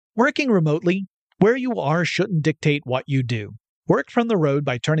Working remotely, where you are shouldn't dictate what you do. Work from the road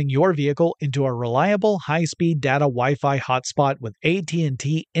by turning your vehicle into a reliable high-speed data Wi-Fi hotspot with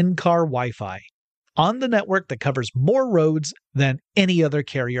AT&T in-car Wi-Fi. On the network that covers more roads than any other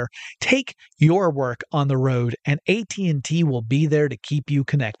carrier, take your work on the road and AT&T will be there to keep you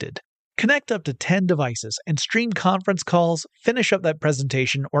connected. Connect up to 10 devices and stream conference calls, finish up that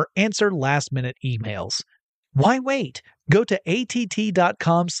presentation, or answer last-minute emails. Why wait? Go to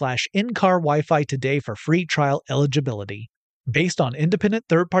att.com/in-car Wi-Fi today for free trial eligibility. Based on independent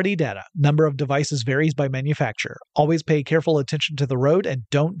third-party data, number of devices varies by manufacturer. Always pay careful attention to the road and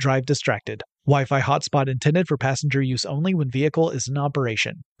don't drive distracted. Wi-Fi hotspot intended for passenger use only when vehicle is in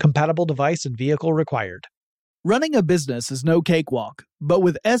operation. Compatible device and vehicle required. Running a business is no cakewalk, but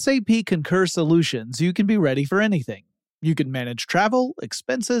with SAP Concur Solutions, you can be ready for anything. You can manage travel,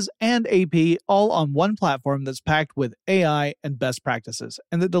 expenses, and AP all on one platform that's packed with AI and best practices,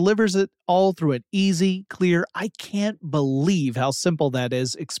 and that delivers it all through an easy, clear, I can't believe how simple that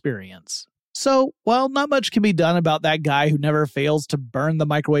is experience. So, while not much can be done about that guy who never fails to burn the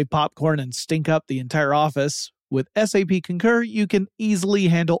microwave popcorn and stink up the entire office, with SAP Concur, you can easily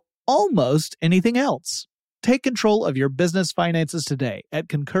handle almost anything else. Take control of your business finances today at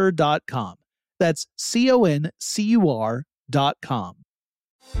Concur.com. That's CONCUR.com.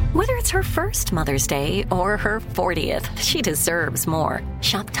 Whether it's her first Mother's Day or her 40th, she deserves more.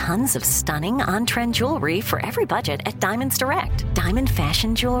 Shop tons of stunning on-trend jewelry for every budget at Diamonds Direct. Diamond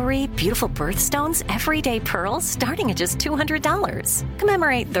fashion jewelry, beautiful birthstones, everyday pearls starting at just $200.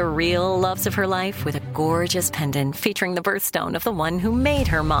 Commemorate the real loves of her life with a gorgeous pendant featuring the birthstone of the one who made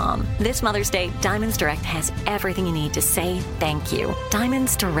her mom. This Mother's Day, Diamonds Direct has everything you need to say thank you.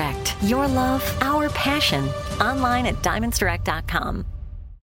 Diamonds Direct. Your love, our passion. Online at diamondsdirect.com.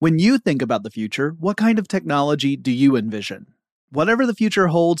 When you think about the future, what kind of technology do you envision? Whatever the future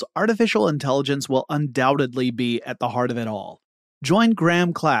holds, artificial intelligence will undoubtedly be at the heart of it all. Join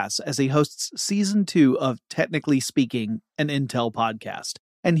Graham Class as he hosts Season 2 of Technically Speaking, an Intel podcast,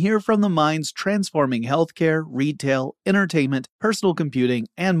 and hear from the minds transforming healthcare, retail, entertainment, personal computing,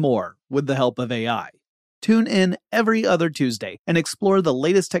 and more with the help of AI. Tune in every other Tuesday and explore the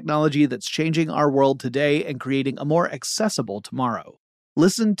latest technology that's changing our world today and creating a more accessible tomorrow.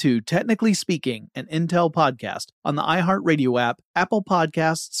 Listen to Technically Speaking, an Intel podcast on the iHeartRadio app, Apple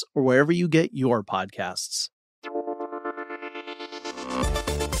Podcasts, or wherever you get your podcasts.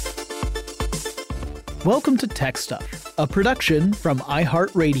 Welcome to Tech Stuff, a production from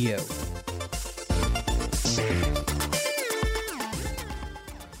iHeartRadio.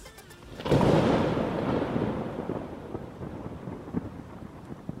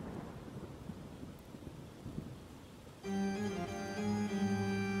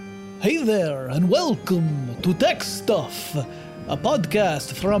 Hey there, and welcome to Tech Stuff, a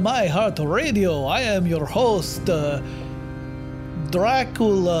podcast from iHeartRadio. I am your host,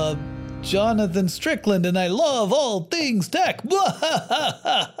 Dracula Jonathan Strickland, and I love all things tech.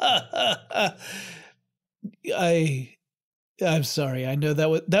 I'm sorry, I know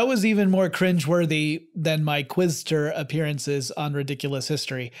that was even more cringeworthy than my Quizster appearances on Ridiculous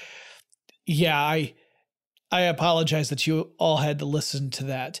History. Yeah, I apologize that you all had to listen to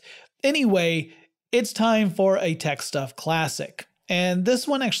that. Anyway, it's time for a Tech Stuff classic. And this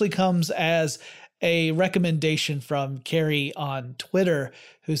one actually comes as a recommendation from Carrie on Twitter,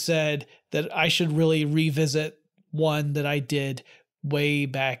 who said that I should really revisit one that I did way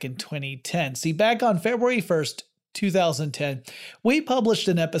back in 2010. See, back on February 1st, 2010, we published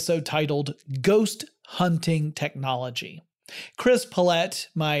an episode titled Ghost Hunting Technology. Chris Paulette,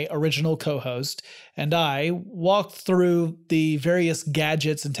 my original co-host, and I walked through the various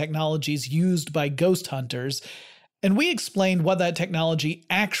gadgets and technologies used by ghost hunters, and we explained what that technology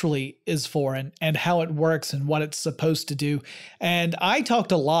actually is for and how it works and what it's supposed to do. And I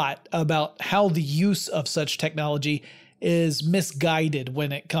talked a lot about how the use of such technology is misguided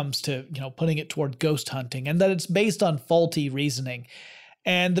when it comes to, putting it toward ghost hunting, and that it's based on faulty reasoning.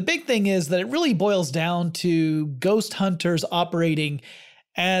 And the big thing is that it really boils down to ghost hunters operating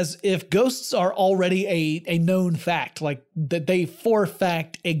as if ghosts are already a known fact, like that they for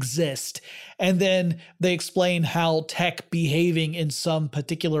fact exist. And then they explain how tech behaving in some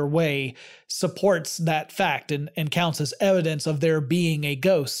particular way supports that fact and counts as evidence of there being a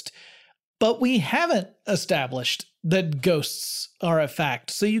ghost. But we haven't established that ghosts are a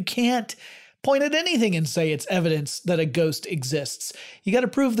fact, so you can't point at anything and say it's evidence that a ghost exists. You got to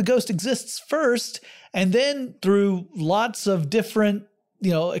prove the ghost exists first, and then through lots of different,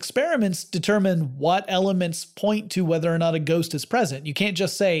 experiments, determine what elements point to whether or not a ghost is present. You can't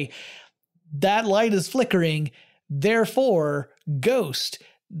just say that light is flickering, therefore ghost.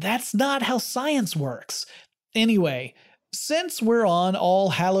 That's not how science works. Anyway, since we're on All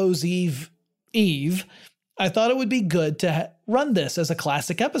Hallows Eve, I thought it would be good to run this as a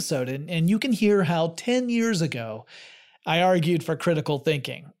classic episode, and you can hear how 10 years ago I argued for critical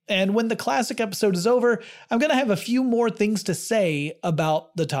thinking. And when the classic episode is over, I'm going to have a few more things to say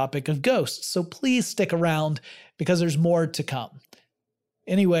about the topic of ghosts, so please stick around because there's more to come.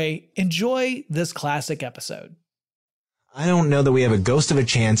 Anyway, enjoy this classic episode. I don't know that we have a ghost of a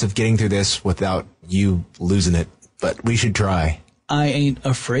chance of getting through this without you losing it, but we should try. I ain't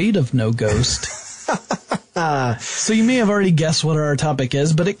afraid of no ghost. So you may have already guessed what our topic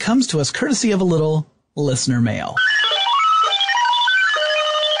is, but it comes to us courtesy of a little listener mail.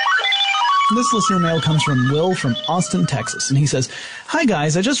 This listener mail comes from Will from Austin, Texas, and he says, "Hi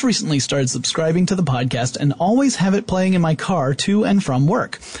guys, I just recently started subscribing to the podcast and always have it playing in my car to and from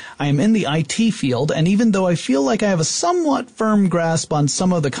work. I am in the IT field, and even though I feel like I have a somewhat firm grasp on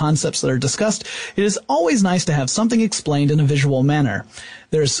some of the concepts that are discussed, it is always nice to have something explained in a visual manner.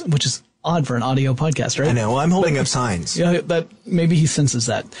 Which is odd for an audio podcast, right? I know. I'm holding up signs. Yeah, that maybe he senses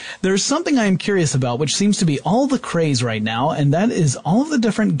that. There's something I am curious about, which seems to be all the craze right now, and that is all of the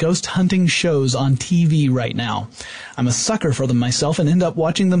different ghost hunting shows on TV right now. I'm a sucker for them myself and end up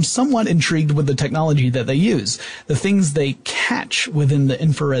watching them somewhat intrigued with the technology that they use, the things they catch within the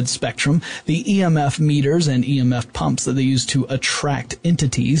infrared spectrum, the EMF meters and EMF pumps that they use to attract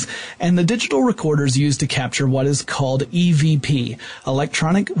entities, and the digital recorders used to capture what is called EVP,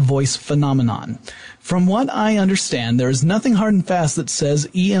 electronic voice phenomenon. From what I understand, there is nothing hard and fast that says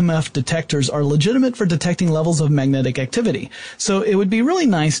EMF detectors are legitimate for detecting levels of magnetic activity. So it would be really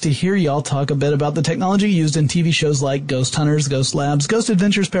nice to hear y'all talk a bit about the technology used in TV shows like Ghost Hunters, Ghost Labs, Ghost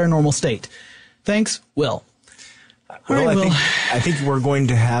Adventures, Paranormal State. Thanks, Will." Well, All right, I think we're going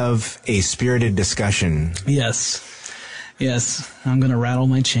to have a spirited discussion. Yes, I'm going to rattle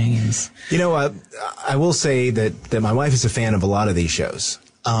my chains. You know, I will say that my wife is a fan of a lot of these shows.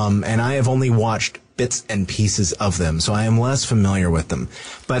 And I have only watched bits and pieces of them, so I am less familiar with them.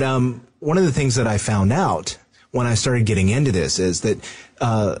 But one of the things that I found out when I started getting into this is that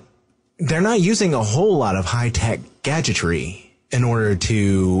they're not using a whole lot of high-tech gadgetry in order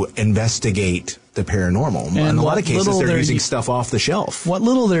to investigate the paranormal. And in a lot of cases, they're using using stuff off the shelf. What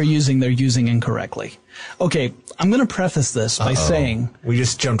little they're using incorrectly. Okay, I'm going to preface this by saying... We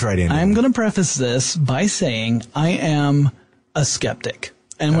just jumped right in. I'm going to preface this by saying I am a skeptic.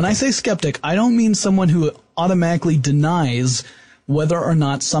 And when I say skeptic, I don't mean someone who automatically denies whether or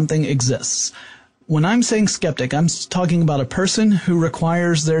not something exists. When I'm saying skeptic, I'm talking about a person who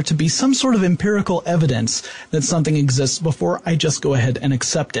requires there to be some sort of empirical evidence that something exists before I just go ahead and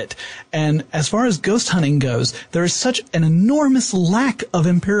accept it. And as far as ghost hunting goes, there is such an enormous lack of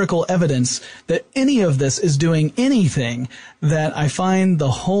empirical evidence that any of this is doing anything that I find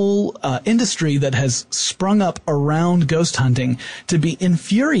the whole industry that has sprung up around ghost hunting to be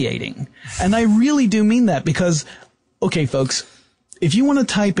infuriating. And I really do mean that because, okay, folks, if you want to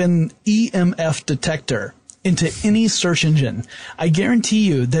type in EMF detector into any search engine, I guarantee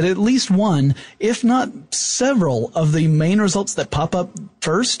you that at least one, if not several, of the main results that pop up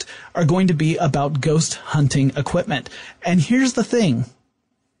first are going to be about ghost hunting equipment. And here's the thing.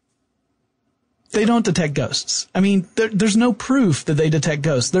 They don't detect ghosts. I mean, there's no proof that they detect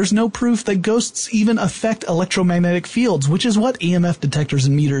ghosts. There's no proof that ghosts even affect electromagnetic fields, which is what EMF detectors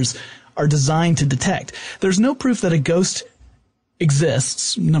and meters are designed to detect. There's no proof that a ghost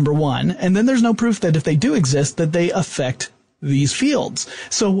exists, number one, and then there's no proof that if they do exist, that they affect these fields.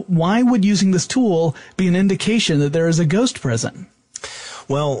 So why would using this tool be an indication that there is a ghost present?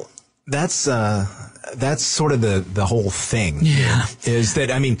 Well, that's sort of the whole thing. Yeah. Is that,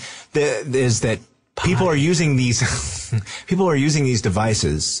 I mean, is that people are using these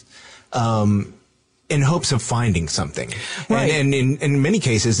devices, in hopes of finding something. Right. And in many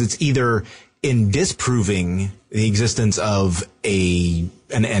cases, it's either in disproving the existence of an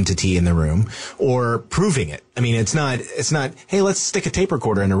entity in the room or proving it. I mean, it's not, hey, let's stick a tape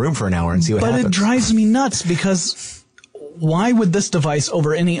recorder in a room for an hour and see what happens. But it drives me nuts because why would this device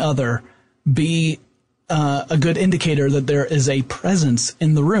over any other be a good indicator that there is a presence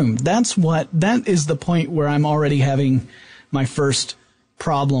in the room? That is the point where I'm already having my first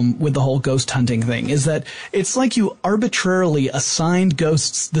problem with the whole ghost hunting thing, is that it's like you arbitrarily assigned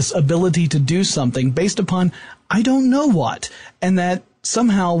ghosts this ability to do something based upon I don't know what, and that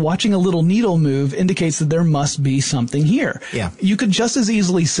somehow watching a little needle move indicates that there must be something here. Yeah. You could just as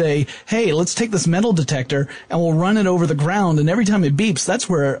easily say, hey, let's take this metal detector and we'll run it over the ground, and every time it beeps, that's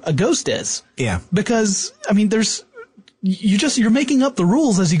where a ghost is. Yeah. Because, I mean, you're making up the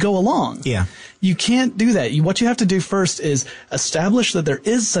rules as you go along. Yeah. You can't do that. What you have to do first is establish that there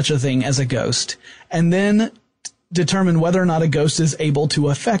is such a thing as a ghost, and then determine whether or not a ghost is able to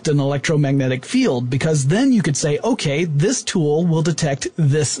affect an electromagnetic field, because then you could say, okay, this tool will detect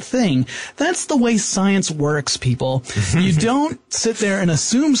this thing. That's the way science works, people. You don't sit there and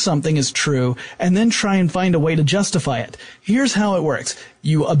assume something is true and then try and find a way to justify it. Here's how it works.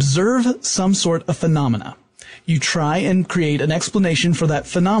 You observe some sort of phenomena. You try and create an explanation for that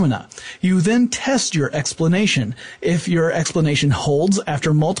phenomena. You then test your explanation. If your explanation holds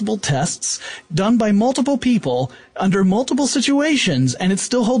after multiple tests done by multiple people under multiple situations and it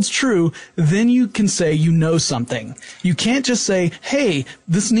still holds true, then you can say you know something. You can't just say, hey,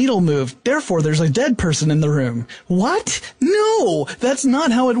 this needle moved, therefore there's a dead person in the room. What? No, that's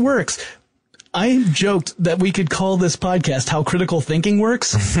not how it works. I joked that we could call this podcast How Critical Thinking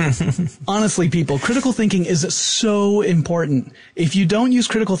Works. Honestly, people, critical thinking is so important. If you don't use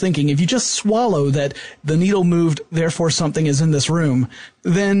critical thinking, if you just swallow that the needle moved, therefore something is in this room,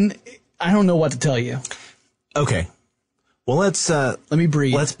 then I don't know what to tell you. Okay. Well, let me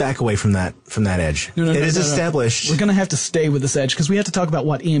breathe. Let's back away from that edge. No, it is established. We're going to have to stay with this edge because we have to talk about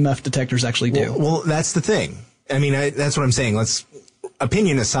what EMF detectors actually do. Well, that's the thing. I mean, that's what I'm saying.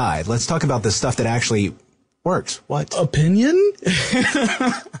 Opinion aside, let's talk about the stuff that actually works. What? Opinion?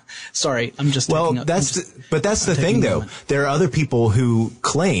 Sorry, I'm just taking up. But that's the thing, though. There are other people who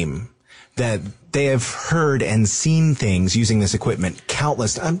claim that they have heard and seen things using this equipment.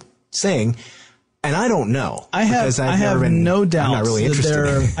 Countless. I'm saying, and I don't know. I have no doubts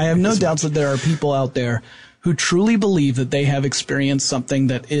that there are people out there who truly believe that they have experienced something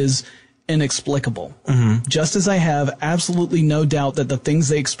that is inexplicable. Mm-hmm. Just as I have absolutely no doubt that the things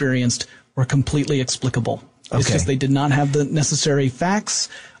they experienced were completely explicable. It's just they did not have the necessary facts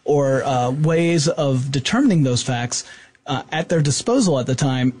or ways of determining those facts at their disposal at the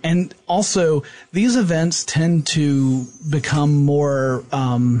time. And also, these events tend to become more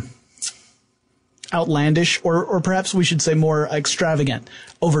outlandish, or perhaps we should say more extravagant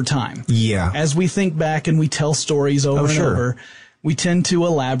over time. Yeah. As we think back and we tell stories over and over, we tend to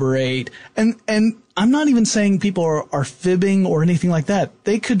elaborate, and I'm not even saying people are fibbing or anything like that.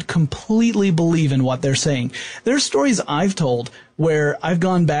 They could completely believe in what they're saying. There's stories I've told where I've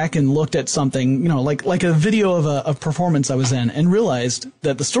gone back and looked at something, like a video of a performance I was in, and realized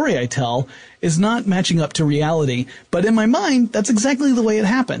that the story I tell is not matching up to reality. But in my mind, that's exactly the way it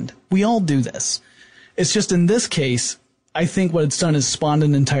happened. We all do this. It's just in this case, I think what it's done is spawned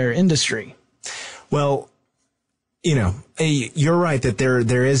an entire industry. Well, you're right that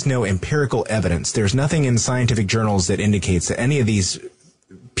there is no empirical evidence. There's nothing in scientific journals that indicates that any of these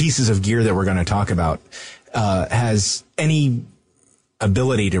pieces of gear that we're going to talk about has any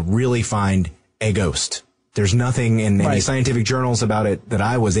ability to really find a ghost. There's nothing in any scientific journals about it that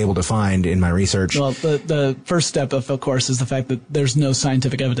I was able to find in my research. Well, the first step, of course, is the fact that there's no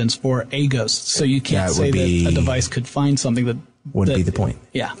scientific evidence for a ghost. So you can't say that a device could find something that would be the point.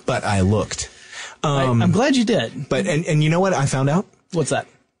 Yeah. But I looked. I'm glad you did. But and you know what I found out? What's that?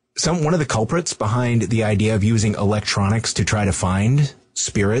 One of the culprits behind the idea of using electronics to try to find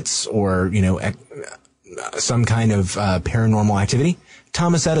spirits or some kind of paranormal activity,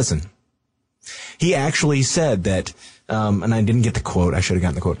 Thomas Edison. He actually said that, and I didn't get the quote. I should have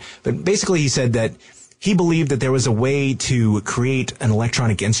gotten the quote. But basically, he said that he believed that there was a way to create an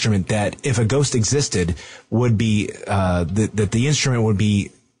electronic instrument that, if a ghost existed, would be that the instrument would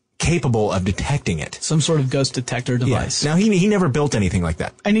be capable of detecting it. Some sort of ghost detector device. Yeah. Now, he never built anything like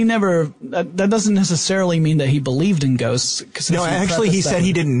that. And he never, that doesn't necessarily mean that he believed in ghosts. No, actually, he said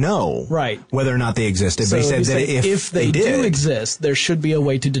he didn't know whether or not they existed. So but he said that if they do exist, there should be a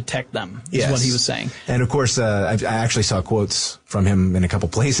way to detect them, is what he was saying. And of course, I actually saw quotes from him in a couple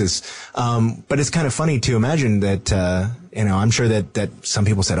places. But it's kind of funny to imagine that, I'm sure that some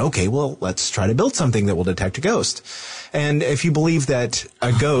people said, okay, well, let's try to build something that will detect a ghost. And if you believe that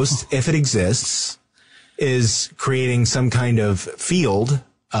a ghost, if it exists, is creating some kind of field,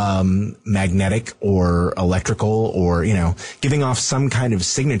 magnetic or electrical, or, giving off some kind of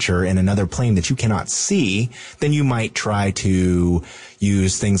signature in another plane that you cannot see, then you might try to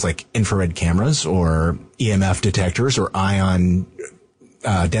use things like infrared cameras or EMF detectors or ion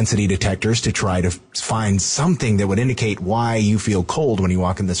density detectors to try to find something that would indicate why you feel cold when you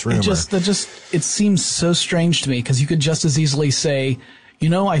walk in this room. It seems so strange to me, because you could just as easily say,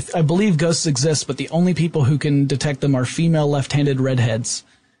 I believe ghosts exist, but the only people who can detect them are female left-handed redheads.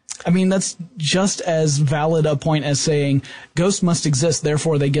 I mean, that's just as valid a point as saying ghosts must exist,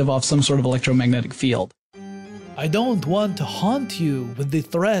 therefore they give off some sort of electromagnetic field. I don't want to haunt you with the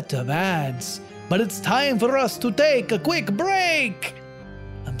threat of ads. but it's time for us to take a quick break.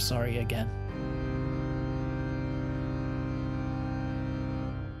 I'm sorry again.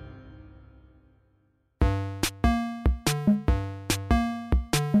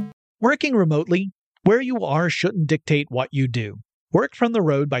 Working remotely, where you are shouldn't dictate what you do. Work from the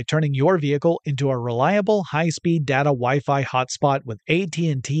road by turning your vehicle into a reliable high-speed data Wi-Fi hotspot with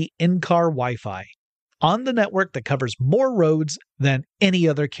AT&T in-car Wi-Fi. On the network that covers more roads than any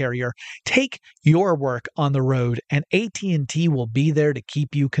other carrier, take your work on the road and AT&T will be there to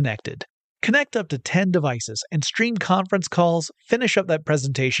keep you connected. Connect up to 10 devices and stream conference calls, finish up that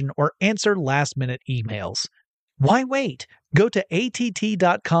presentation, or answer last-minute emails. Why wait? Go to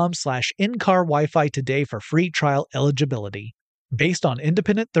att.com/in-car Wi-Fi today for free trial eligibility. Based on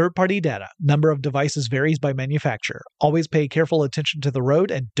independent third-party data, number of devices varies by manufacturer. Always pay careful attention to the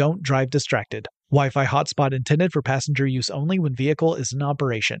road and don't drive distracted. Wi-Fi hotspot intended for passenger use only when vehicle is in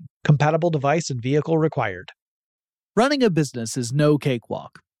operation. Compatible device and vehicle required. Running a business is no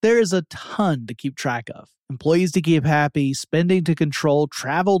cakewalk. There is a ton to keep track of. Employees to keep happy, spending to control,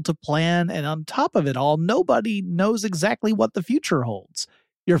 travel to plan, and on top of it all, nobody knows exactly what the future holds.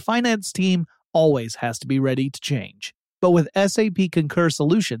 Your finance team always has to be ready to change. But with SAP Concur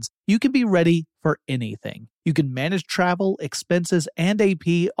Solutions, you can be ready for anything. You can manage travel, expenses, and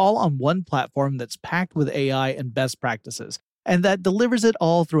AP all on one platform that's packed with AI and best practices, and that delivers it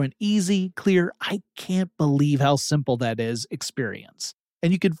all through an easy, clear, I can't believe how simple that is experience.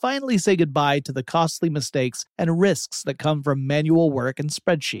 And you can finally say goodbye to the costly mistakes and risks that come from manual work and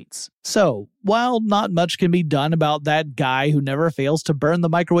spreadsheets. So, while not much can be done about that guy who never fails to burn the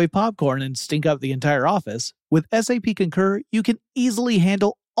microwave popcorn and stink up the entire office, with SAP Concur, you can easily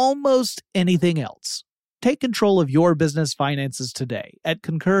handle almost anything else. Take control of your business finances today at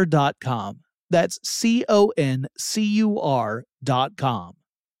concur.com. That's CONCUR.com.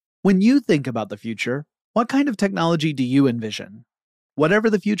 When you think about the future, what kind of technology do you envision? Whatever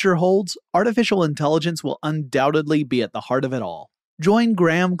the future holds, artificial intelligence will undoubtedly be at the heart of it all. Join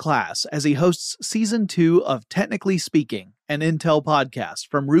Graham Class as he hosts Season 2 of Technically Speaking, an Intel podcast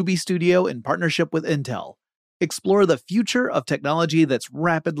from Ruby Studio in partnership with Intel. Explore the future of technology that's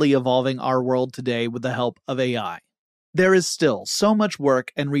rapidly evolving our world today with the help of AI. There is still so much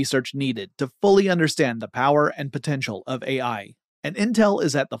work and research needed to fully understand the power and potential of AI. And Intel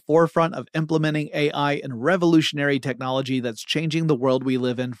is at the forefront of implementing AI and revolutionary technology that's changing the world we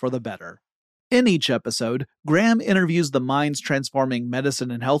live in for the better. In each episode, Graham interviews the minds transforming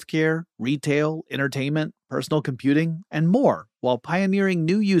medicine and healthcare, retail, entertainment, personal computing, and more, while pioneering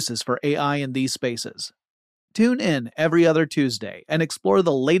new uses for AI in these spaces. Tune in every other Tuesday and explore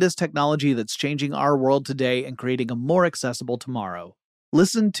the latest technology that's changing our world today and creating a more accessible tomorrow.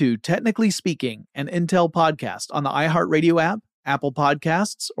 Listen to Technically Speaking, an Intel podcast on the iHeartRadio app, Apple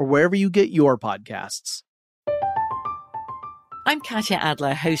Podcasts, or wherever you get your podcasts. I'm Katya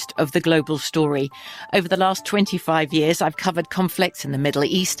Adler, host of The Global Story. Over the last 25 years, I've covered conflicts in the Middle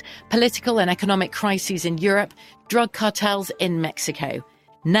East, political and economic crises in Europe, drug cartels in Mexico.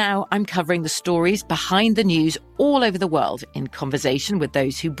 Now I'm covering the stories behind the news all over the world in conversation with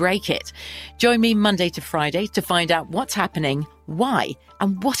those who break it. Join me Monday to Friday to find out what's happening, why,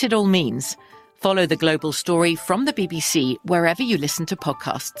 and what it all means. Follow The Global Story from the BBC wherever you listen to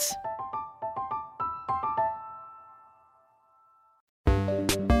podcasts.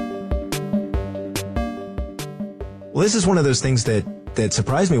 Well, this is one of those things that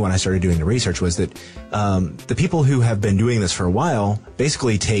surprised me when I started doing the research was that the people who have been doing this for a while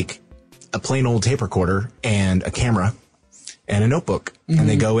basically take a plain old tape recorder and a camera and a notebook. Mm-hmm. And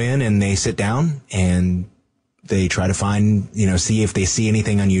they go in and they sit down and they try to find, see if they see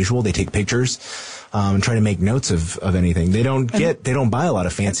anything unusual. They take pictures and try to make notes of anything. They don't buy a lot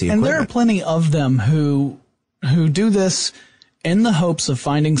of fancy equipment. And there are plenty of them who do this in the hopes of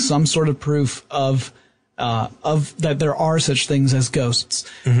finding some sort of proof of that there are such things as ghosts,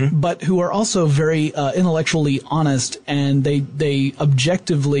 mm-hmm. but who are also very intellectually honest, and they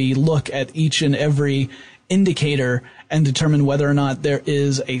objectively look at each and every indicator and determine whether or not there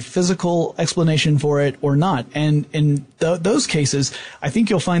is a physical explanation for it or not. And in those cases, I think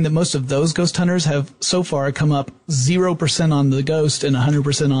you'll find that most of those ghost hunters have so far come up 0% on the ghost and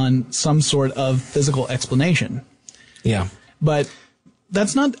 100% on some sort of physical explanation. Yeah. But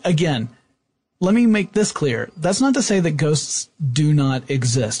that's not, again, let me make this clear. That's not to say that ghosts do not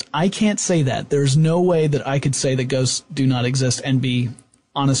exist. I can't say that. There's no way that I could say that ghosts do not exist and be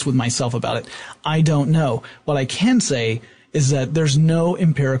honest with myself about it. I don't know. What I can say is that there's no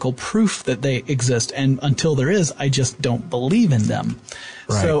empirical proof that they exist, and until there is, I just don't believe in them.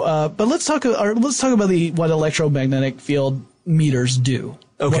 Right. So, but let's talk about what electromagnetic field meters do.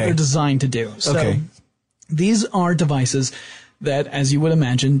 what they're designed to do. So these are devices that, as you would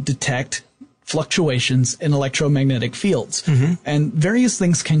imagine, detect fluctuations in electromagnetic fields. And various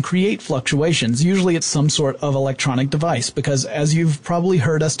things can create fluctuations. Usually it's some sort of electronic device because, as you've probably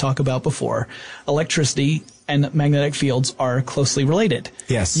heard us talk about before, electricity and magnetic fields are closely related.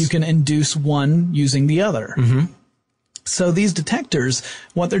 Yes. You can induce one using the other. So these detectors,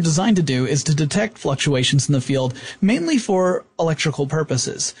 what they're designed to do is to detect fluctuations in the field, mainly for electrical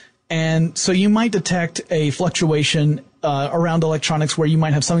purposes. And so you might detect a fluctuation around electronics where you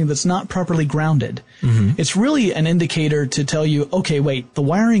might have something that's not properly grounded. It's really an indicator to tell you, okay, wait, the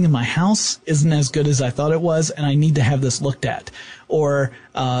wiring in my house isn't as good as I thought it was, and I need to have this looked at. Or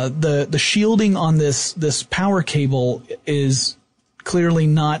the shielding on this power cable is clearly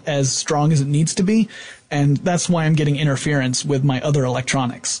not as strong as it needs to be, and that's why I'm getting interference with my other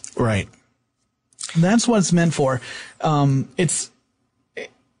electronics. Right. That's what it's meant for.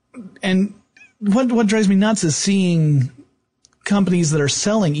 And what drives me nuts is seeing companies that are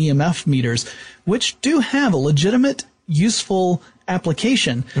selling EMF meters, which do have a legitimate, useful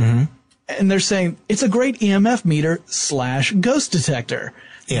application. And they're saying it's a great EMF meter / ghost detector.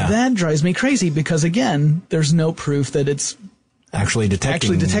 Yeah. That drives me crazy because, again, there's no proof that it's Actually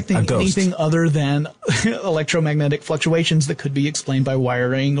detecting a ghost. Anything other than electromagnetic fluctuations that could be explained by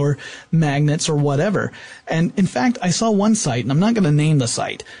wiring or magnets or whatever. And in fact, I saw one site, and I'm not going to name the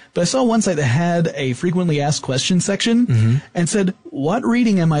site, but I saw one site that had a frequently asked questions section and said, what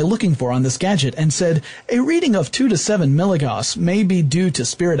reading am I looking for on this gadget? And said, a reading of 2 to 7 milligauss may be due to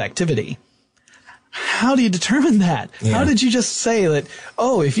spirit activity. How do you determine that? Yeah. How did you just say that,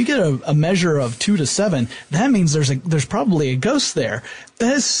 oh, if you get a measure of 2 to 7, that means there's probably a ghost there?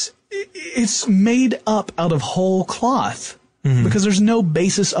 It's made up out of whole cloth because there's no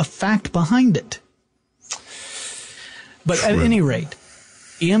basis of fact behind it. But at any rate,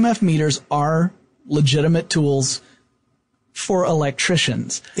 EMF meters are legitimate tools for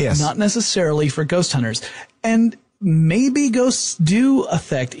electricians, not necessarily for ghost hunters. And maybe ghosts do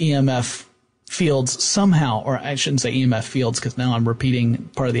affect EMF fields somehow, or I shouldn't say EMF fields because now I'm repeating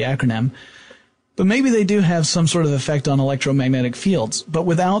part of the acronym, but maybe they do have some sort of effect on electromagnetic fields, but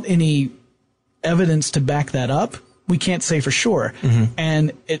without any evidence to back that up, we can't say for sure.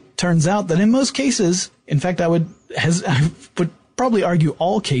 And it turns out that in most cases, in fact, I would probably argue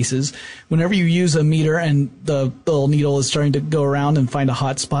all cases, whenever you use a meter and the little needle is starting to go around and find a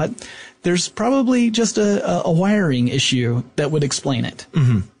hot spot, there's probably just a wiring issue that would explain it.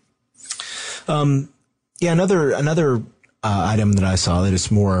 Another item that I saw that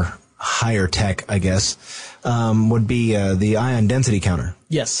is more higher tech, I guess, would be the ion density counter.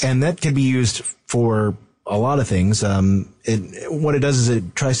 Yes. And that could be used for a lot of things. What it does is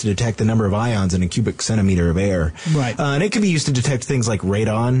it tries to detect the number of ions in a cubic centimeter of air. Right. And it can be used to detect things like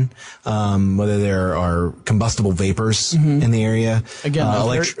radon, whether there are combustible vapors in the area. Again,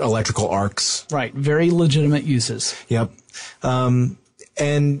 electrical arcs. Right. Very legitimate uses. Yep.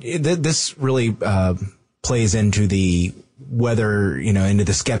 And this really plays into into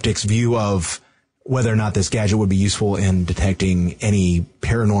the skeptic's view of whether or not this gadget would be useful in detecting any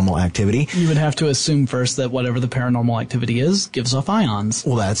paranormal activity. You would have to assume first that whatever the paranormal activity is gives off ions.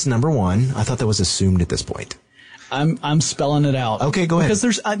 Well, that's number one. I thought that was assumed at this point. I'm spelling it out. Okay, go ahead. Because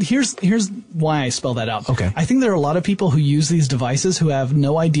there's here's why I spell that out. Okay. I think there are a lot of people who use these devices who have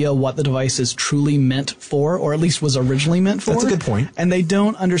no idea what the device is truly meant for, or at least was originally meant for. That's a good point. And they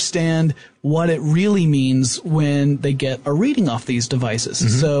don't understand what it really means when they get a reading off these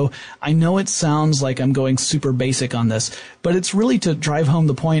devices. So I know it sounds like I'm going super basic on this, but it's really to drive home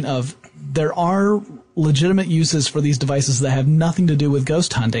the point of there are legitimate uses for these devices that have nothing to do with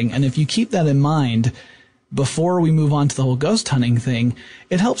ghost hunting. And if you keep that in mind before we move on to the whole ghost hunting thing,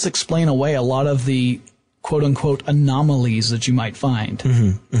 it helps explain away a lot of the quote-unquote anomalies that you might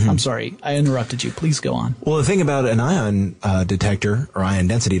find. I'm sorry, I interrupted you. Please go on. Well, the thing about an ion detector or ion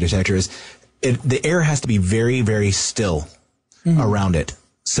density detector is the air has to be very, very still around it.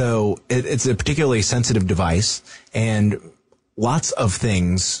 So it's a particularly sensitive device, and lots of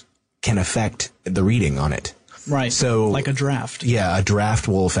things can affect the reading on it. Right, so like a draft. Yeah, a draft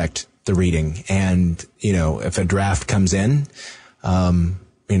will affect the reading. And, if a draft comes in,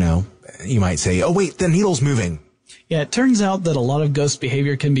 you might say, oh, wait, the needle's moving. Yeah, it turns out that a lot of ghost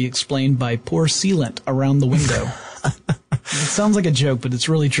behavior can be explained by poor sealant around the window. It sounds like a joke, but it's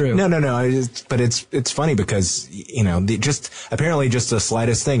really true. No. But it's funny because, apparently just the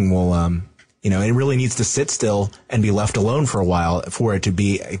slightest thing will, it really needs to sit still and be left alone for a while for it to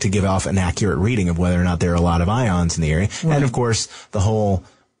give off an accurate reading of whether or not there are a lot of ions in the area. Right. And of course, the whole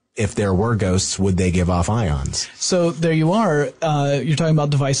if there were ghosts, would they give off ions? So there you are. You're talking about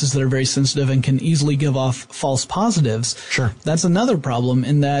devices that are very sensitive and can easily give off false positives. Sure. That's another problem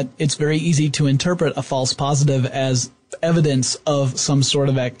in that it's very easy to interpret a false positive as evidence of some sort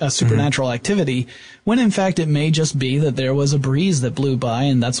of a supernatural activity, when in fact it may just be that there was a breeze that blew by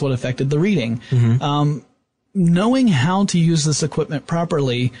and that's what affected the reading. Knowing how to use this equipment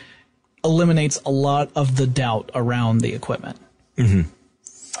properly eliminates a lot of the doubt around the equipment.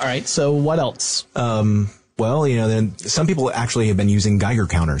 All right, so what else? Well, then some people actually have been using Geiger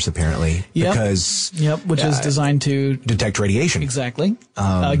counters, apparently, because which is designed to detect radiation. Exactly.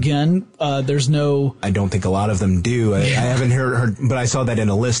 Again, there's no. I don't think a lot of them do. I haven't heard, but I saw that in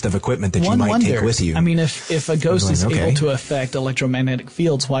a list of equipment that you might take with you. I mean, if a ghost is able to affect electromagnetic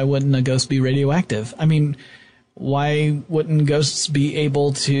fields, why wouldn't a ghost be radioactive? I mean, why wouldn't ghosts be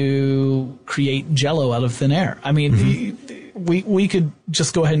able to create jello out of thin air? I mean, we could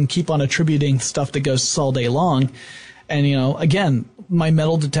just go ahead and keep on attributing stuff to ghosts all day long. And, again, my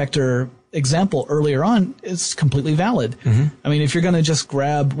metal detector example earlier on is completely valid. I mean, if you're going to just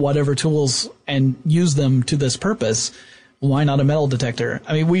grab whatever tools and use them to this purpose, why not a metal detector?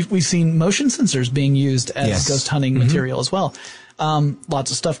 I mean, we've seen motion sensors being used as ghost hunting material as well.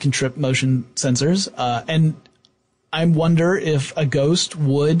 Lots of stuff can trip motion sensors. And I wonder if a ghost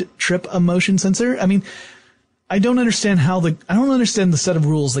would trip a motion sensor. I mean, I don't understand the set of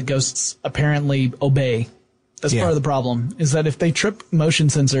rules that ghosts apparently obey. That's part of the problem, is that if they trip motion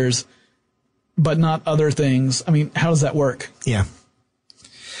sensors, but not other things, I mean, how does that work? Yeah.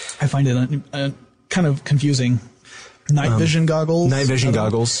 I find it kind of confusing. Night vision goggles. Night vision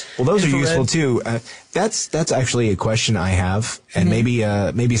goggles. Well, those infrared. Are useful too. That's actually a question I have, and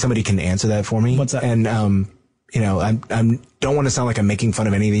maybe somebody can answer that for me. What's that? And I don't want to sound like I'm making fun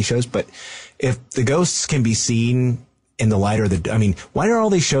of any of these shows, but if the ghosts can be seen in the light why are all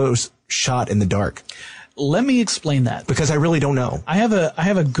these shows shot in the dark? Let me explain that. Because I really don't know. I have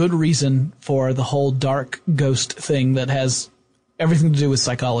a good reason for the whole dark ghost thing that has everything to do with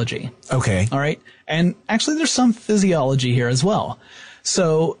psychology. Okay. All right. And actually there's some physiology here as well.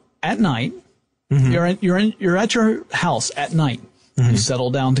 So at night, you're at your house at night. You settle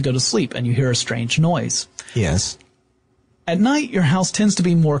down to go to sleep and you hear a strange noise. Yes. At night, your house tends to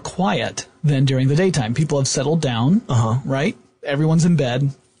be more quiet than during the daytime. People have settled down, right? Everyone's in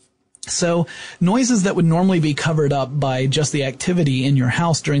bed. So noises that would normally be covered up by just the activity in your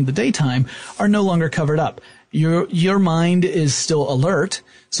house during the daytime are no longer covered up. Your mind is still alert.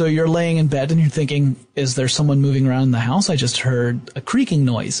 So you're laying in bed and you're thinking, is there someone moving around in the house? I just heard a creaking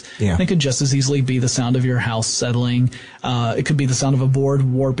noise. Yeah. And it could just as easily be the sound of your house settling. It could be the sound of a board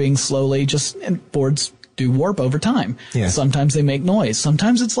warping slowly. And boards do warp over time. Yeah. Sometimes they make noise.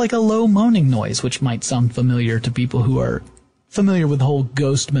 Sometimes it's like a low moaning noise, which might sound familiar to people who are familiar with the whole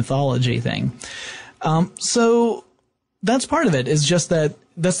ghost mythology thing. So that's part of it, is just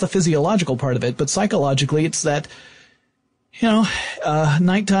that's the physiological part of it. But psychologically, it's that,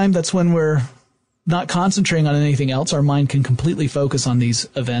 nighttime, that's when we're not concentrating on anything else. Our mind can completely focus on these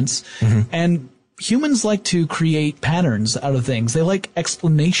events. And humans like to create patterns out of things. They like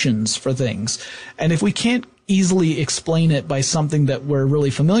explanations for things. And if we can't easily explain it by something that we're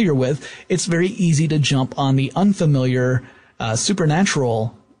really familiar with, it's very easy to jump on the unfamiliar,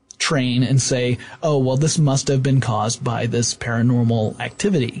 supernatural train and say, oh, well, this must have been caused by this paranormal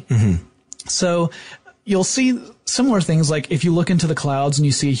activity. So you'll see similar things, like if you look into the clouds and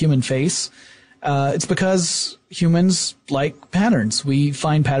you see a human face, it's because humans like patterns. We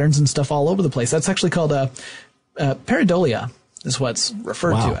find patterns and stuff all over the place. That's actually called pareidolia, is what's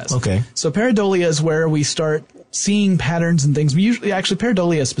referred to as. Okay. So pareidolia is where we start seeing patterns and things.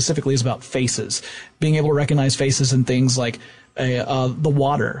 Pareidolia specifically is about faces, being able to recognize faces and things like the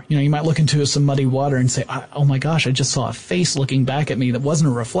water. You might look into some muddy water and say, oh my gosh, I just saw a face looking back at me that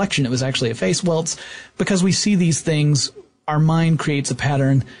wasn't a reflection. It was actually a face. Well, it's because we see these things, our mind creates a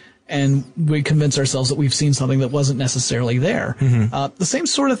pattern, and we convince ourselves that we've seen something that wasn't necessarily there. The same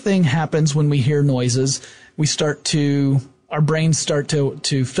sort of thing happens when we hear noises. Our brains start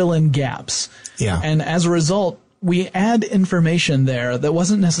to fill in gaps. Yeah. And as a result, we add information there that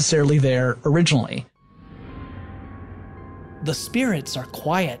wasn't necessarily there originally. The spirits are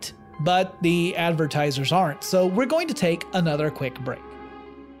quiet, but the advertisers aren't, so we're going to take another quick break.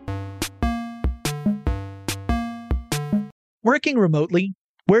 Working remotely,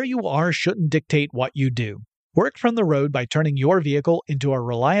 where you are shouldn't dictate what you do. Work from the road by turning your vehicle into a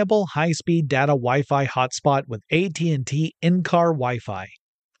reliable high-speed data Wi-Fi hotspot with AT&T in-car Wi-Fi.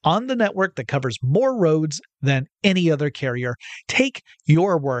 On the network that covers more roads than any other carrier, take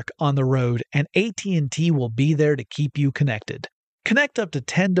your work on the road and AT&T will be there to keep you connected. Connect up to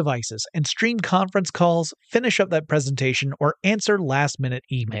 10 devices and stream conference calls, finish up that presentation, or answer last-minute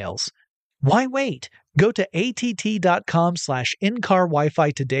emails. Why wait? Go to att.com/in-car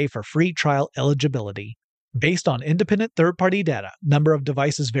Wi-Fi today for free trial eligibility. Based on independent third-party data, number of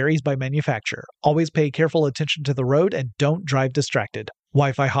devices varies by manufacturer. Always pay careful attention to the road and don't drive distracted.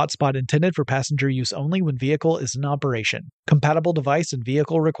 Wi-Fi hotspot intended for passenger use only when vehicle is in operation. Compatible device and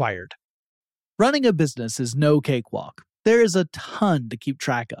vehicle required. Running a business is no cakewalk. There is a ton to keep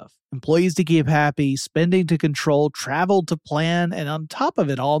track of. Employees to keep happy, spending to control, travel to plan, and on top of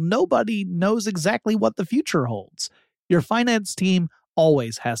it all, nobody knows exactly what the future holds. Your finance team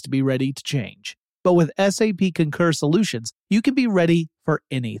always has to be ready to change. But with SAP Concur Solutions, you can be ready for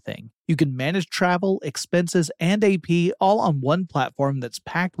anything. You can manage travel, expenses, and AP all on one platform that's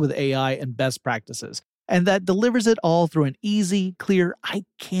packed with AI and best practices, and that delivers it all through an easy, clear, I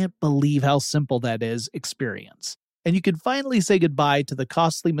can't believe how simple that is experience. And you can finally say goodbye to the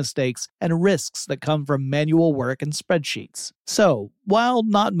costly mistakes and risks that come from manual work and spreadsheets. So, while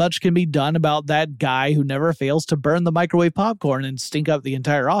not much can be done about that guy who never fails to burn the microwave popcorn and stink up the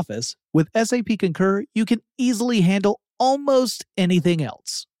entire office, with SAP Concur, you can easily handle almost anything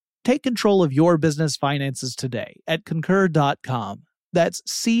else. Take control of your business finances today at Concur.com. That's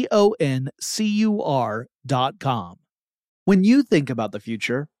CONCUR.com. When you think about the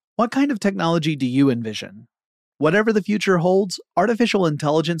future, what kind of technology do you envision? Whatever the future holds, artificial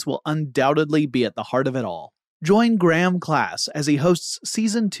intelligence will undoubtedly be at the heart of it all. Join Graham Class as he hosts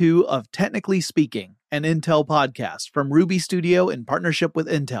Season 2 of Technically Speaking, an Intel podcast from Ruby Studio in partnership with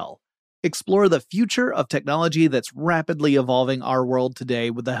Intel. Explore the future of technology that's rapidly evolving our world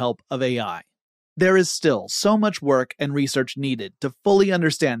today with the help of AI. There is still so much work and research needed to fully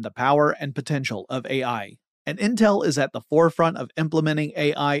understand the power and potential of AI. And Intel is at the forefront of implementing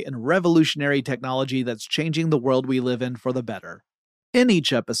AI and revolutionary technology that's changing the world we live in for the better. In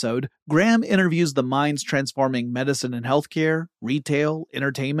each episode, Graham interviews the minds transforming medicine and healthcare, retail,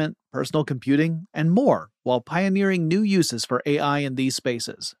 entertainment, personal computing, and more, while pioneering new uses for AI in these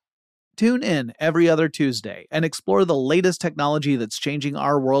spaces. Tune in every other Tuesday and explore the latest technology that's changing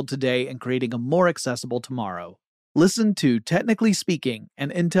our world today and creating a more accessible tomorrow. Listen to Technically Speaking,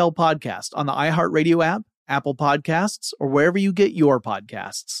 an Intel podcast on the iHeartRadio app, Apple Podcasts, or wherever you get your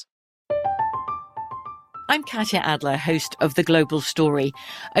podcasts. I'm Katya Adler, host of The Global Story.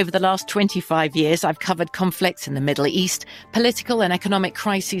 Over the last 25 years, I've covered conflicts in the Middle East, political and economic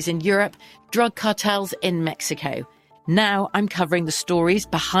crises in Europe, drug cartels in Mexico. Now I'm covering the stories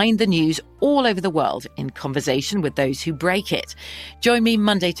behind the news all over the world in conversation with those who break it. Join me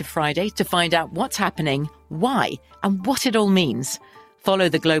Monday to Friday to find out what's happening, why, and what it all means. Follow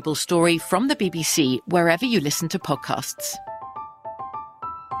The Global Story from the BBC wherever you listen to podcasts.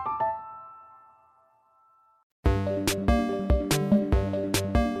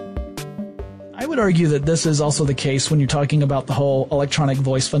 I would argue that this is also the case when you're talking about the whole electronic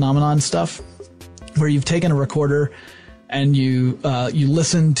voice phenomenon stuff, where you've taken a recorder and you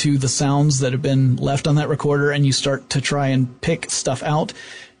listen to the sounds that have been left on that recorder and you start to try and pick stuff out.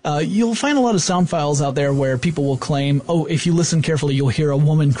 You'll find a lot of sound files out there where people will claim, oh, if you listen carefully, you'll hear a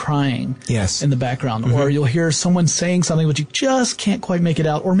woman crying in the background, or you'll hear someone saying something but you just can't quite make it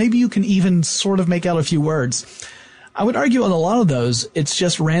out, or maybe you can even sort of make out a few words. I would argue on a lot of those, it's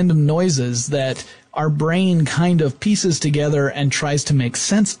just random noises that our brain kind of pieces together and tries to make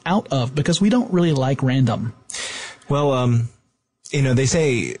sense out of because we don't really like random. Well, they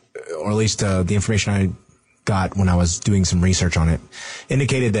say, or at least the information I got when I was doing some research on it,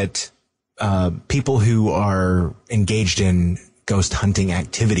 indicated that people who are engaged in ghost hunting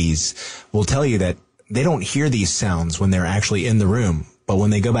activities will tell you that they don't hear these sounds when they're actually in the room, but when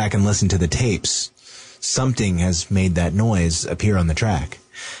they go back and listen to the tapes, something has made that noise appear on the track.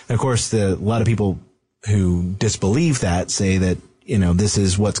 And of course, a lot of people who disbelieve that say that, this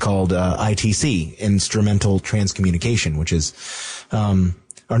is what's called ITC, instrumental transcommunication, which is,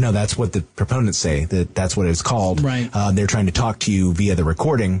 that's what the proponents say, that's what it's called. Right. They're trying to talk to you via the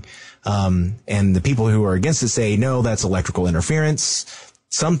recording. And the people who are against it say, no, that's electrical interference.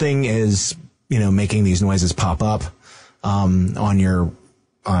 Something is, making these noises pop up, on your,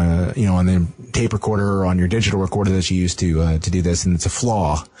 on the tape recorder or on your digital recorder that you use to do this. And it's a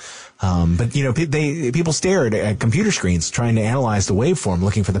flaw. But people stare at computer screens trying to analyze the waveform,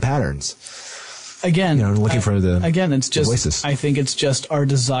 looking for the patterns. Again, it's just voices. I think it's just our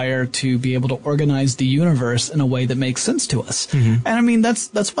desire to be able to organize the universe in a way that makes sense to us. Mm-hmm. And I mean,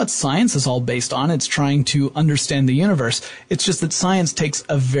 that's what science is all based on. It's trying to understand the universe. It's just that science takes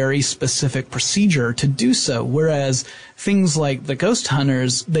a very specific procedure to do so. Whereas things like the ghost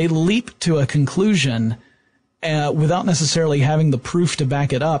hunters, they leap to a conclusion without necessarily having the proof to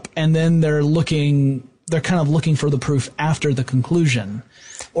back it up. And then they're kind of looking for the proof after the conclusion,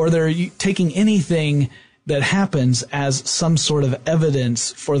 or they're taking anything that happens as some sort of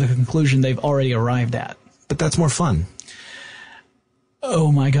evidence for the conclusion they've already arrived at. But that's more fun.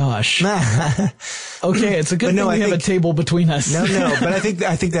 Oh my gosh. Okay, it's a good thing we have a table between us. No, but I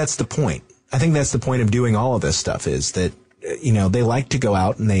think that's the point. I think that's the point of doing all of this stuff, is that, they like to go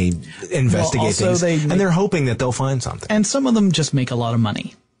out and they investigate things, and they're hoping that they'll find something. And some of them just make a lot of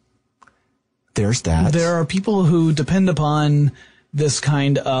money. There's that. There are people who depend upon this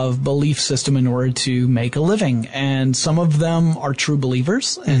kind of belief system in order to make a living, and some of them are true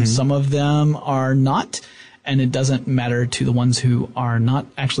believers, and some of them are not. And it doesn't matter to the ones who are not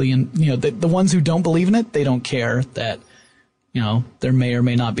actually the ones who don't believe in it. They don't care that, there may or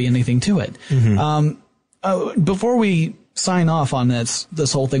may not be anything to it. Before we sign off on this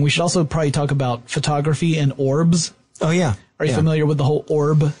whole thing, we should also probably talk about photography and orbs. Oh yeah. Are you familiar with the whole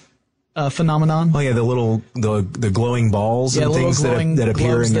orb phenomenon? Oh yeah, the glowing balls and things that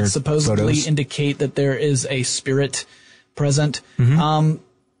appear in your supposedly photos. Indicate that there is a spirit present.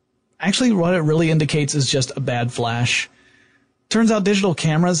 Actually, what it really indicates is just a bad flash. Turns out digital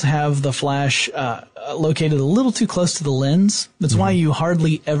cameras have the flash located a little too close to the lens. That's why you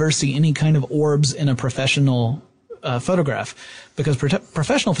hardly ever see any kind of orbs in a professional photograph, because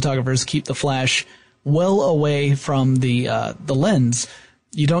professional photographers keep the flash well away from the lens.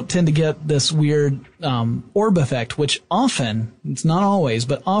 You don't tend to get this weird orb effect, which often, it's not always,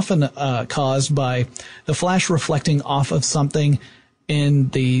 but often caused by the flash reflecting off of something in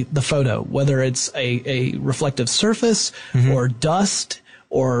the photo, whether it's a reflective surface or dust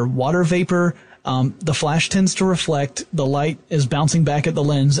or water vapor. The flash tends to reflect, the light is bouncing back at the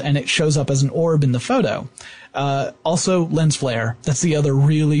lens, and it shows up as an orb in the photo. Also, lens flare. That's the other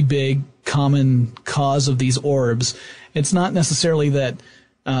really big common cause of these orbs. It's not necessarily that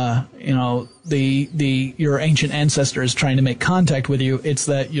your ancient ancestor is trying to make contact with you. It's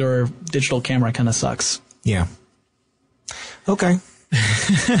that your digital camera kind of sucks. Yeah. Okay.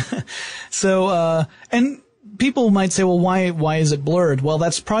 So, and people might say, well, why is it blurred? Well,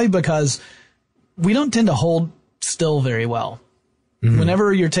 that's probably because we don't tend to hold still very well.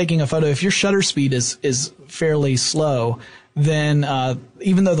 Whenever you're taking a photo, if your shutter speed is fairly slow, then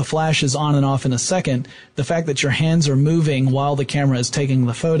even though the flash is on and off in a second, the fact that your hands are moving while the camera is taking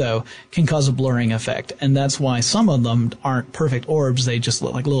the photo can cause a blurring effect. And that's why some of them aren't perfect orbs. They just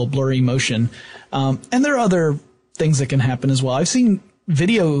look like a little blurry motion. And there are other things that can happen as well. I've seen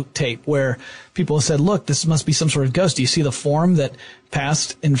videotape where people have said, look, this must be some sort of ghost. Do you see the form that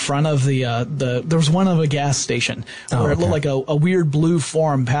passed in front of there was one of a gas station where it looked like a weird blue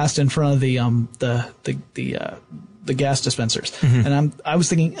form passed in front of the gas dispensers. And I was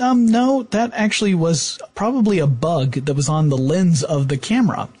thinking, no, that actually was probably a bug that was on the lens of the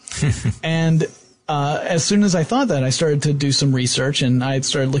camera. And as soon as I thought that, I started to do some research, and I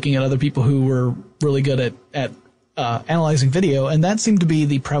started looking at other people who were really good at analyzing video, and that seemed to be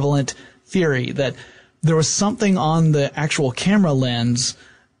the prevalent theory, that there was something on the actual camera lens,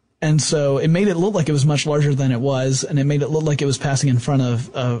 and so it made it look like it was much larger than it was, and it made it look like it was passing in front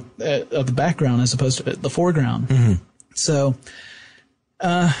of the background as opposed to the foreground. So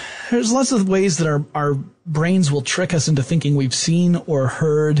there's lots of ways that our brains will trick us into thinking we've seen or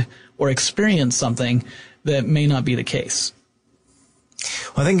heard or experienced something that may not be the case.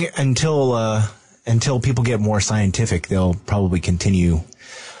 Well, I think until people get more scientific, they'll probably continue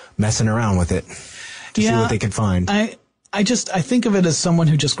messing around with it to see what they can find. I think of it as someone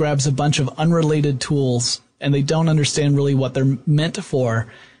who just grabs a bunch of unrelated tools, and they don't understand really what they're meant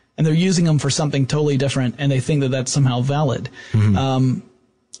for, and they're using them for something totally different, and they think that that's somehow valid. And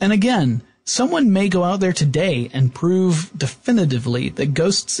again, someone may go out there today and prove definitively that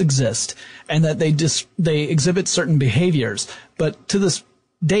ghosts exist and that they exhibit certain behaviors, but to this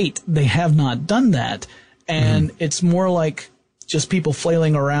date, they have not done that. And it's more like just people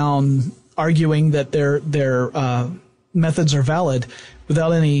flailing around arguing that their methods are valid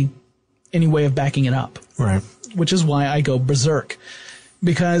without any way of backing it up. Right. Which is why I go berserk,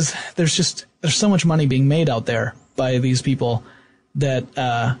 because there's so much money being made out there by these people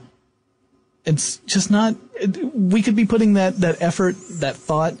that it's just not. We could be putting that effort, that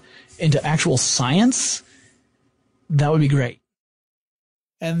thought into actual science. That would be great.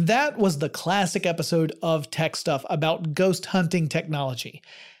 And that was the classic episode of Tech Stuff about ghost hunting technology.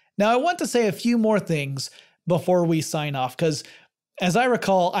 Now, I want to say a few more things before we sign off, because as I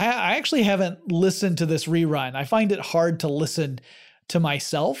recall, I actually haven't listened to this rerun. I find it hard to listen to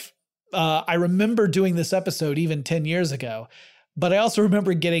myself. I remember doing this episode even 10 years ago, but I also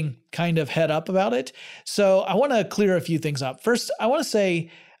remember getting kind of head up about it. So I want to clear a few things up. First, I want to say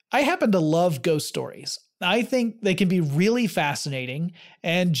I happen to love ghost stories. I think they can be really fascinating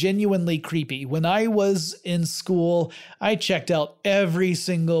and genuinely creepy. When I was in school, I checked out every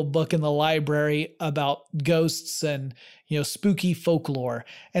single book in the library about ghosts and, spooky folklore.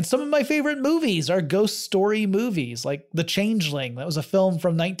 And some of my favorite movies are ghost story movies, like The Changeling. That was a film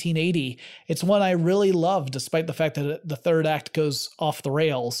from 1980. It's one I really love, despite the fact that the third act goes off the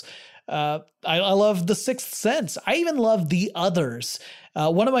rails. I love The Sixth Sense. I even love The Others.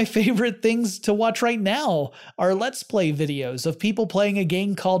 One of my favorite things to watch right now are Let's Play videos of people playing a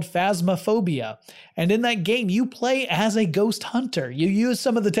game called Phasmophobia. And in that game, you play as a ghost hunter. You use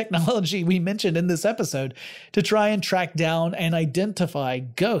some of the technology we mentioned in this episode to try and track down and identify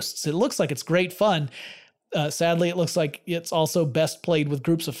ghosts. It looks like it's great fun. Sadly, it looks like it's also best played with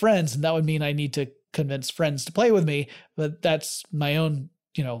groups of friends, and that would mean I need to convince friends to play with me, but that's my own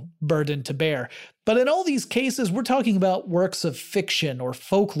burden to bear. But in all these cases, we're talking about works of fiction or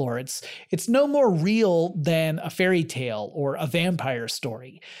folklore. It's no more real than a fairy tale or a vampire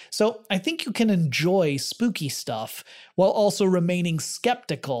story. So I think you can enjoy spooky stuff while also remaining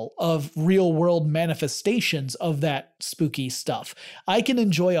skeptical of real-world manifestations of that spooky stuff. I can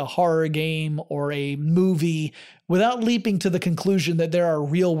enjoy a horror game or a movie without leaping to the conclusion that there are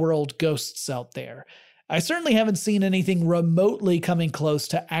real-world ghosts out there. I certainly haven't seen anything remotely coming close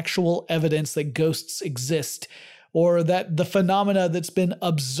to actual evidence that ghosts exist, or that the phenomena that's been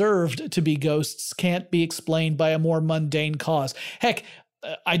observed to be ghosts can't be explained by a more mundane cause. Heck,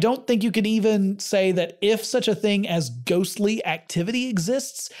 I don't think you can even say that if such a thing as ghostly activity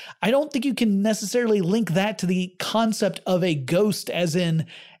exists, I don't think you can necessarily link that to the concept of a ghost as in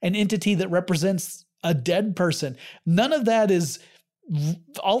an entity that represents a dead person. None of that is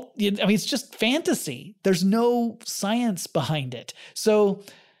it's just fantasy. There's no science behind it. So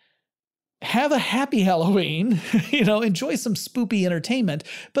have a happy Halloween, enjoy some spoopy entertainment,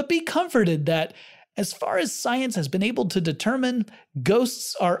 but be comforted that as far as science has been able to determine,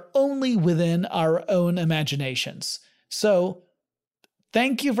 ghosts are only within our own imaginations. So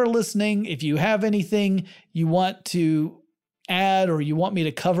thank you for listening. If you have anything you want to add or you want me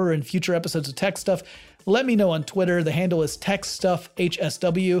to cover in future episodes of Tech Stuff, let me know on Twitter. The handle is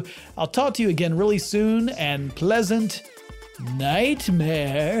TechStuffHSW. I'll talk to you again really soon, and pleasant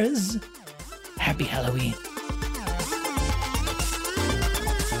nightmares. Happy Halloween.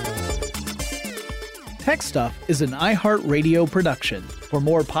 Tech Stuff is an iHeartRadio production. For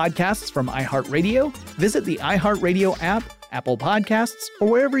more podcasts from iHeartRadio, visit the iHeartRadio app, Apple Podcasts, or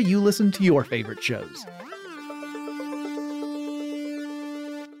wherever you listen to your favorite shows.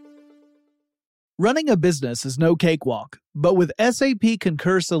 Running a business is no cakewalk, but with SAP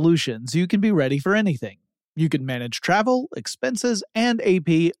Concur Solutions, you can be ready for anything. You can manage travel, expenses, and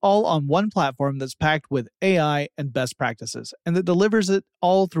AP all on one platform that's packed with AI and best practices, and that delivers it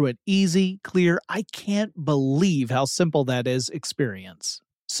all through an easy, clear, I can't believe how simple that is experience.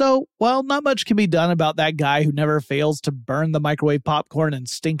 So, while not much can be done about that guy who never fails to burn the microwave popcorn and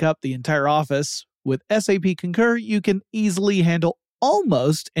stink up the entire office, with SAP Concur, you can easily handle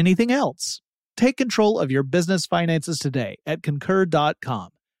almost anything else. Take control of your business finances today at Concur.com.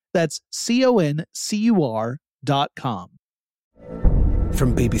 That's CONCUR.com.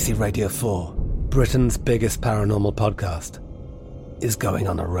 From BBC Radio 4, Britain's biggest paranormal podcast is going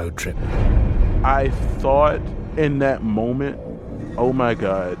on a road trip. I thought in that moment, oh my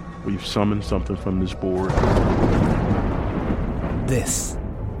God, we've summoned something from this board. This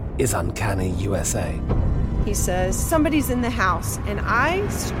is Uncanny USA. He says, somebody's in the house, and I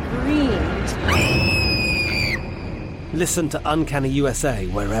screamed. Listen to Uncanny USA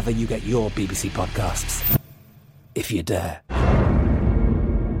wherever you get your BBC podcasts, if you dare.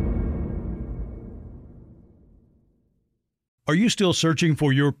 Are you still searching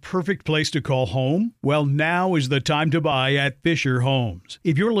for your perfect place to call home? Well, now is the time to buy at Fisher Homes.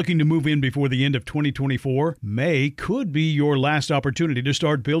 If you're looking to move in before the end of 2024, May could be your last opportunity to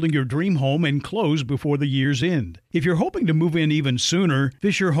start building your dream home and close before the year's end. If you're hoping to move in even sooner,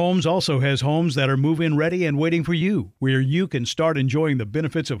 Fisher Homes also has homes that are move-in ready and waiting for you, where you can start enjoying the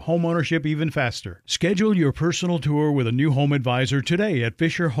benefits of homeownership even faster. Schedule your personal tour with a new home advisor today at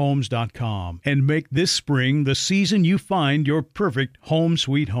FisherHomes.com and make this spring the season you find your perfect home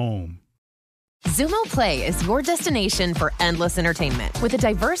sweet home. Xumo Play is your destination for endless entertainment. With a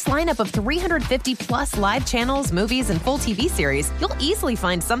diverse lineup of 350 plus live channels, movies, and full TV series, you'll easily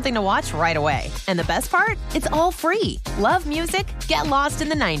find something to watch right away. And the best part? It's all free. Love music? Get lost in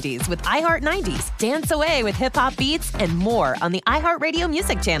the 90s with iHeart 90s. Dance away with hip-hop beats and more on the iHeartRadio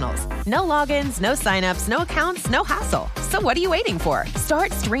music channels. No logins, no signups, no accounts, no hassle. So what are you waiting for?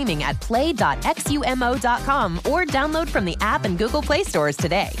 Start streaming at play.xumo.com or download from the app and Google Play stores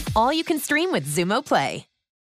today. All you can stream with Xumo Play.